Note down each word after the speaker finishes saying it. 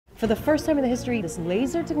For the first time in the history, this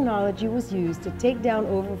laser technology was used to take down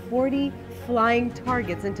over 40 flying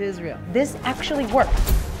targets into Israel. This actually worked.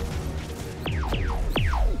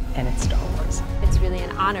 And it's Star Wars. It's really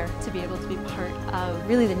an honor to be able to be part of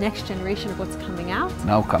really the next generation of what's coming out.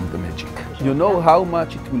 Now comes the magic. You know how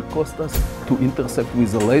much it will cost us to intercept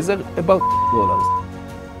with a laser? About $.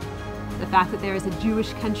 The fact that there is a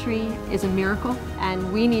Jewish country is a miracle,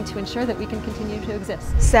 and we need to ensure that we can continue to exist.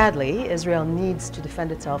 Sadly, Israel needs to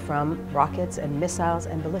defend itself from rockets and missiles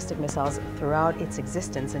and ballistic missiles throughout its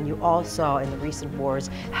existence. And you all saw in the recent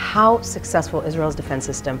wars how successful Israel's defense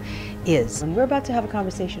system is. And we're about to have a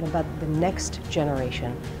conversation about the next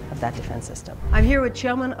generation of that defense system. I'm here with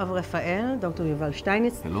Chairman of Rafael, Dr. Yuval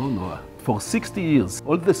Steinitz. Hello, Noah. For 60 years,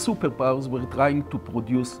 all the superpowers were trying to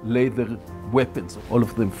produce laser weapons. All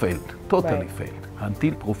of them failed, totally failed,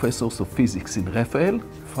 until professors of physics in Rafael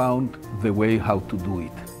found the way how to do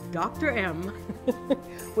it. Dr. M,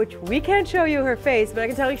 which we can't show you her face, but I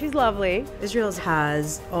can tell you she's lovely. Israel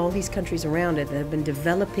has all these countries around it that have been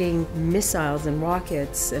developing missiles and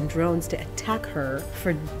rockets and drones to attack her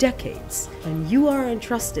for decades. And you are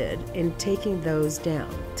entrusted in taking those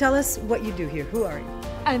down. Tell us what you do here. Who are you?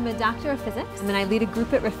 I'm a doctor of physics, and I lead a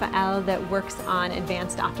group at Rafael that works on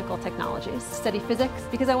advanced optical technologies. Study physics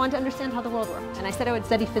because I wanted to understand how the world worked. And I said I would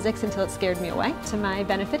study physics until it scared me away. To my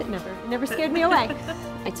benefit, it never scared me away.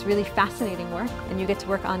 It's really fascinating work, and you get to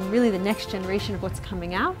work on really the next generation of what's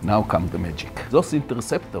coming out. Now comes the magic. Those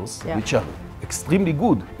interceptors, which are extremely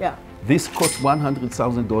good, this costs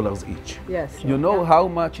 $100,000 each. Yes. You know how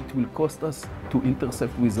much it will cost us to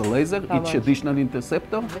intercept with a laser, each additional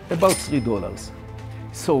interceptor? About $3.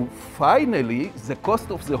 So finally, the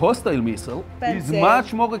cost of the hostile missile is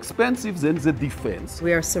much more expensive than the defense.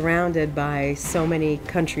 We are surrounded by so many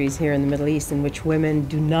countries here in the Middle East in which women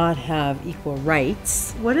do not have equal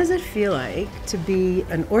rights. What does it feel like to be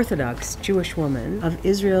an Orthodox Jewish woman of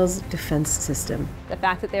Israel's defense system? The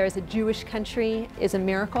fact that there is a Jewish country is a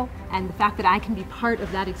miracle, and the fact that I can be part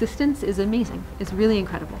of that existence is amazing. It's really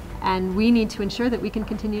incredible. And we need to ensure that we can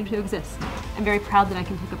continue to exist. I'm very proud that I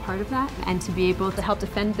can take a part of that and to be able to help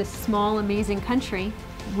defend this small, amazing country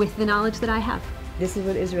with the knowledge that I have. This is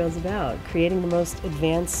what Israel's about, creating the most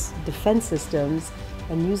advanced defense systems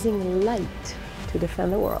and using light to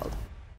defend the world.